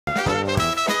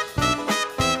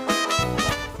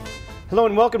Hello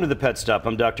and welcome to the Pet Stop.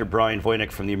 I'm Dr. Brian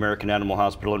Voynick from the American Animal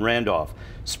Hospital in Randolph.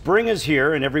 Spring is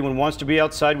here and everyone wants to be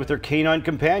outside with their canine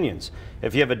companions.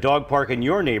 If you have a dog park in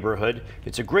your neighborhood,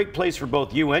 it's a great place for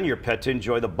both you and your pet to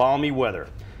enjoy the balmy weather.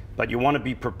 But you want to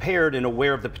be prepared and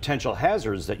aware of the potential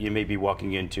hazards that you may be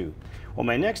walking into. Well,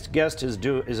 my next guest is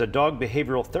a dog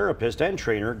behavioral therapist and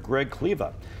trainer, Greg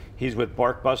Kleva. He's with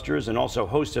Barkbusters and also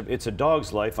host of It's a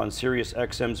Dog's Life on Sirius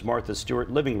XM's Martha Stewart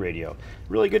Living Radio.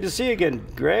 Really good to see you again,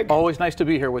 Greg. Always nice to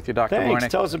be here with you, Dr. Thanks. Voynick.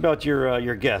 Tell us about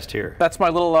your guest here. That's my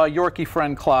little Yorkie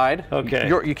friend, Clyde. Okay.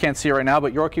 You can't see it right now,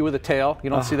 but Yorkie with a tail. You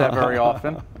don't see that very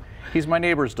often. He's my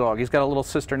neighbor's dog. He's got a little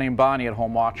sister named Bonnie at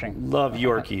home watching. Love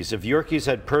Yorkies. If Yorkies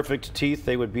had perfect teeth,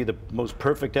 they would be the most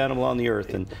perfect animal on the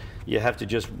earth. And you have to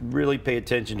just really pay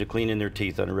attention to cleaning their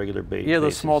teeth on a regular basis. Yeah,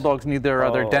 those small dogs need their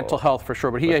dental health for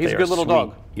sure. But he's a good little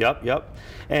dog. Yep.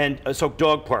 And so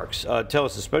dog parks, tell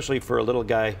us, especially for a little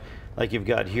guy like you've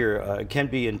got here, it can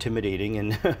be intimidating.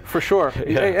 And for sure.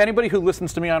 Yeah. Anybody who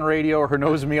listens to me on radio or who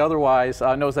knows me otherwise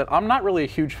knows that I'm not really a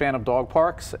huge fan of dog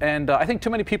parks. And I think too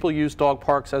many people use dog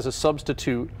parks as a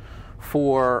substitute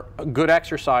for good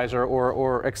exercise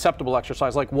or acceptable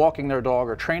exercise, like walking their dog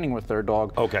or training with their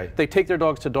dog. Okay. They take their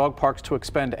dogs to dog parks to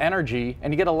expend energy,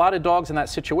 and you get a lot of dogs in that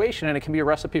situation, and it can be a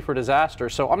recipe for disaster.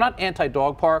 So I'm not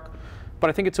anti-dog park, but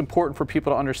I think it's important for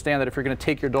people to understand that if you're going to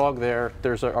take your dog there,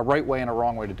 there's a right way and a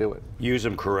wrong way to do it. Use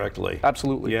them correctly.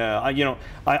 Absolutely. Yeah,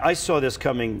 I saw this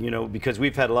coming, because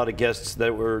we've had a lot of guests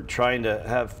that were trying to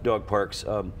have dog parks,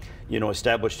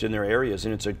 established in their areas,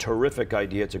 and it's a terrific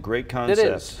idea. It's a great concept.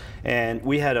 It is. And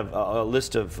we had a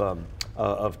list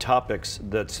of topics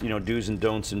that's do's and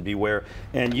don'ts and beware,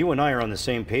 and you and I are on the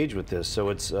same page with this, so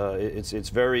it's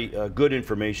very good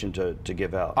information to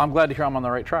give out. I'm glad to hear I'm on the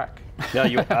right track. Yeah,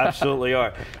 you absolutely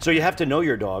are. So you have to know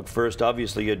your dog first.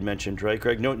 Obviously, you had mentioned, right,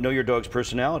 Greg? Know your dog's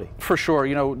personality. For sure.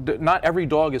 Not every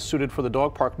dog is suited for the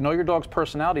dog park. Know your dog's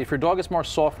personality. If your dog is more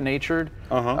soft-natured,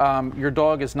 your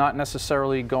dog is not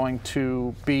necessarily going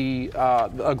to be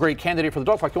a great candidate for the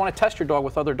dog park. You want to test your dog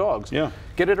with other dogs. Yeah.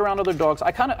 Get it around other dogs. I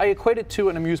equate it to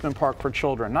an amusement park for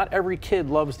children. Not every kid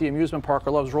loves the amusement park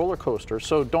or loves roller coasters,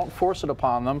 so don't force it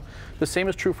upon them. The same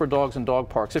is true for dogs in dog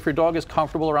parks. If your dog is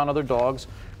comfortable around other dogs,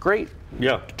 great.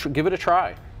 Yeah. Give it a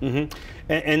try.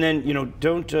 And then,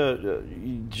 don't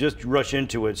just rush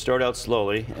into it. Start out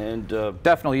slowly. And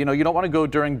definitely, you don't want to go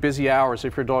during busy hours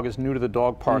if your dog is new to the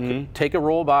dog park. Take a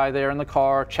roll by there in the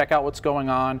car, check out what's going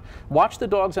on. Watch the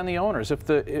dogs and the owners. If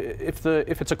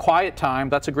it's a quiet time,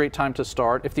 that's a great time to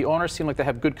start. If the owners seem like they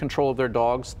have good control of their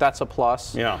dogs, that's a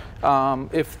plus. Yeah.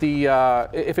 If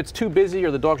it's too busy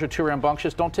or the dogs are too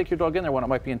rambunctious, don't take your dog in there when it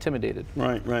might be intimidated.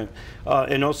 Right.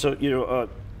 And also,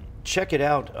 check it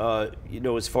out,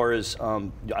 as far as,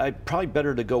 probably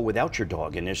better to go without your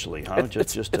dog initially, huh?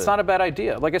 It's not a bad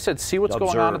idea. Like I said, see what's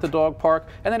going on at the dog park.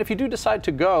 And then if you do decide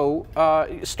to go,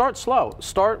 start slow.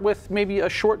 Start with maybe a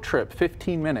short trip,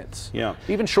 15 minutes. Yeah.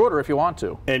 Even shorter if you want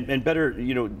to. And better,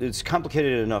 it's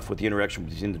complicated enough with the interaction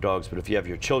between the dogs, but if you have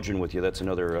your children with you, that's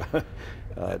another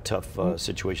tough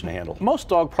situation to handle. Most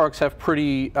dog parks have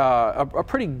a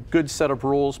pretty good set of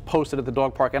rules posted at the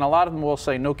dog park, and a lot of them will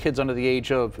say no kids under the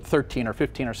age of 13 or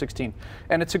 15 or 16.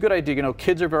 And it's a good idea.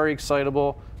 Kids are very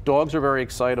excitable, dogs are very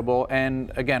excitable,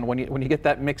 and again, when you get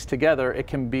that mixed together, it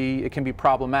can be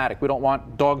problematic. We don't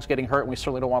want dogs getting hurt, and we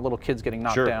certainly don't want little kids getting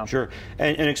knocked down. Sure.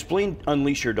 And explain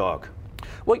unleash your dog.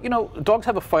 Well, dogs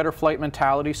have a fight or flight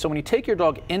mentality, so when you take your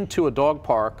dog into a dog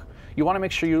park, you want to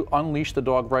make sure you unleash the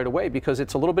dog right away because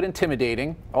it's a little bit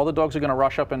intimidating. All the dogs are going to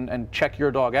rush up and check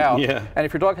your dog out. Yeah. And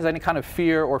if your dog has any kind of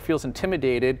fear or feels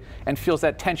intimidated and feels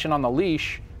that tension on the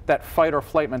leash, that fight or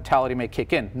flight mentality may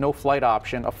kick in. No flight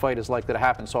option, a fight is likely to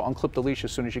happen. So unclip the leash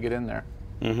as soon as you get in there.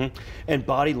 And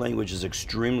body language is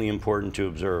extremely important to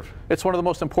observe. It's one of the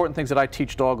most important things that I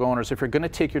teach dog owners. If you're going to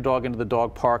take your dog into the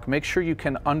dog park, make sure you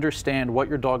can understand what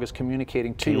your dog is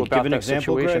communicating to you about that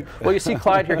situation. Greg? Well, you see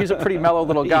Clyde here, he's a pretty mellow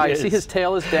little guy. You see his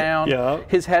tail is down,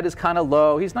 his head is kind of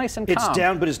low, he's nice and calm. It's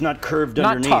down, but it's not curved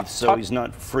underneath, so he's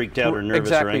not freaked out or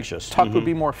nervous or anxious. Tuck would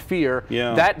be more fear.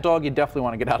 Yeah. That dog you definitely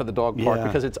want to get out of the dog park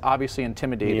because it's obviously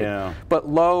intimidated. Yeah. But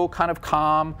low, kind of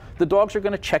calm, the dogs are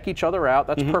going to check each other out,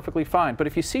 that's perfectly fine.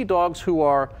 But if you see dogs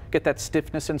who get that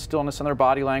stiffness and stillness in their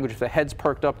body language, if the head's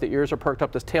perked up, the ears are perked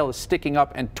up, the tail is sticking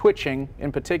up and twitching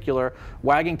in particular,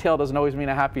 wagging tail doesn't always mean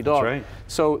a happy dog. That's right.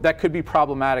 So that could be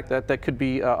problematic. That could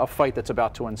be a fight that's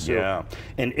about to ensue. Yeah.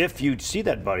 And if you see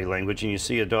that body language and you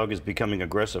see a dog is becoming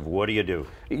aggressive, what do?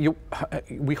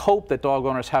 We hope that dog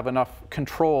owners have enough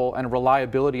control and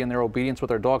reliability in their obedience with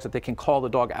their dogs that they can call the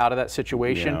dog out of that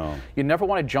situation. Yeah. You never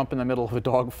want to jump in the middle of a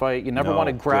dog fight. You never want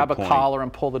to grab a collar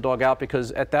and pull the dog out because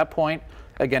at that point,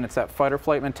 again, it's that fight or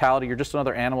flight mentality. You're just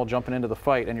another animal jumping into the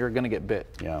fight, and you're going to get bit.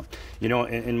 Yeah. You know,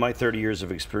 in my 30 years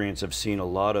of experience, I've seen a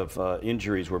lot of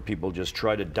injuries where people just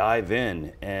try to dive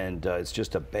in, and it's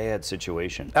just a bad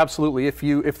situation. Absolutely.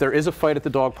 If there is a fight at the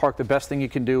dog park, the best thing you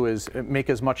can do is make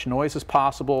as much noise as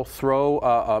possible, throw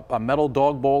a metal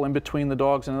dog bowl in between the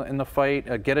dogs in the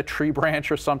fight, get a tree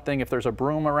branch or something. If there's a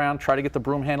broom around, try to get the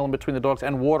broom handle in between the dogs,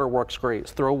 and water works great.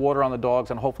 Throw water on the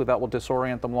dogs, and hopefully that will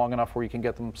disorient them long enough where you can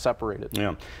get them separated.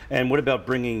 Yeah. And what about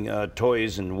bringing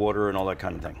toys and water and all that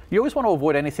kind of thing? You always want to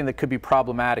avoid anything that could be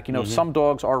problematic. You know, some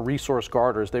dogs are resource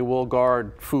guarders. They will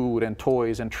guard food and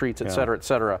toys and treats, et cetera, et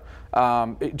cetera.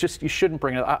 You shouldn't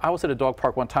bring it. I was at a dog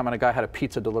park one time and a guy had a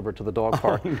pizza delivered to the dog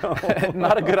park. Oh, no.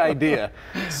 Not a good idea.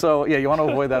 So yeah, you want to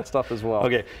avoid that stuff as well.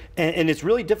 Okay, and it's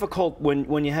really difficult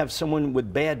when you have someone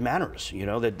with bad manners. You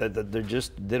know, that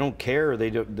they don't care.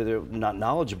 They're not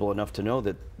knowledgeable enough to know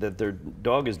that their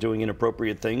dog is doing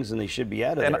inappropriate things and they should be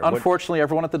out of there. And unfortunately,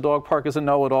 everyone at the dog park is a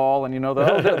know-it-all, and you know,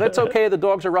 that's okay. The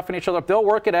dogs are roughing each other up. They'll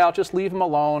work it out. Just leave them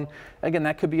alone. Again,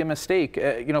 that could be a mistake.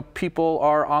 You know, people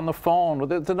are on the phone.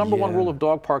 The number one rule of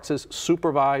dog parks is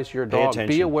supervise your dog.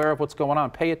 Be aware of what's going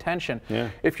on. Pay attention. Yeah.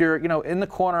 If you're, you know, in the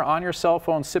corner on your cell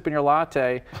phone sipping your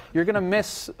latte, you're going to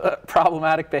miss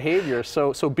problematic behavior.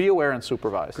 So be aware and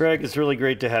supervise. Greg, it's really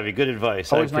great to have you. Good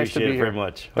advice. Always I appreciate nice to be it here. very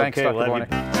much. Thanks, okay, Dr.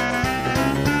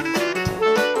 Boynick.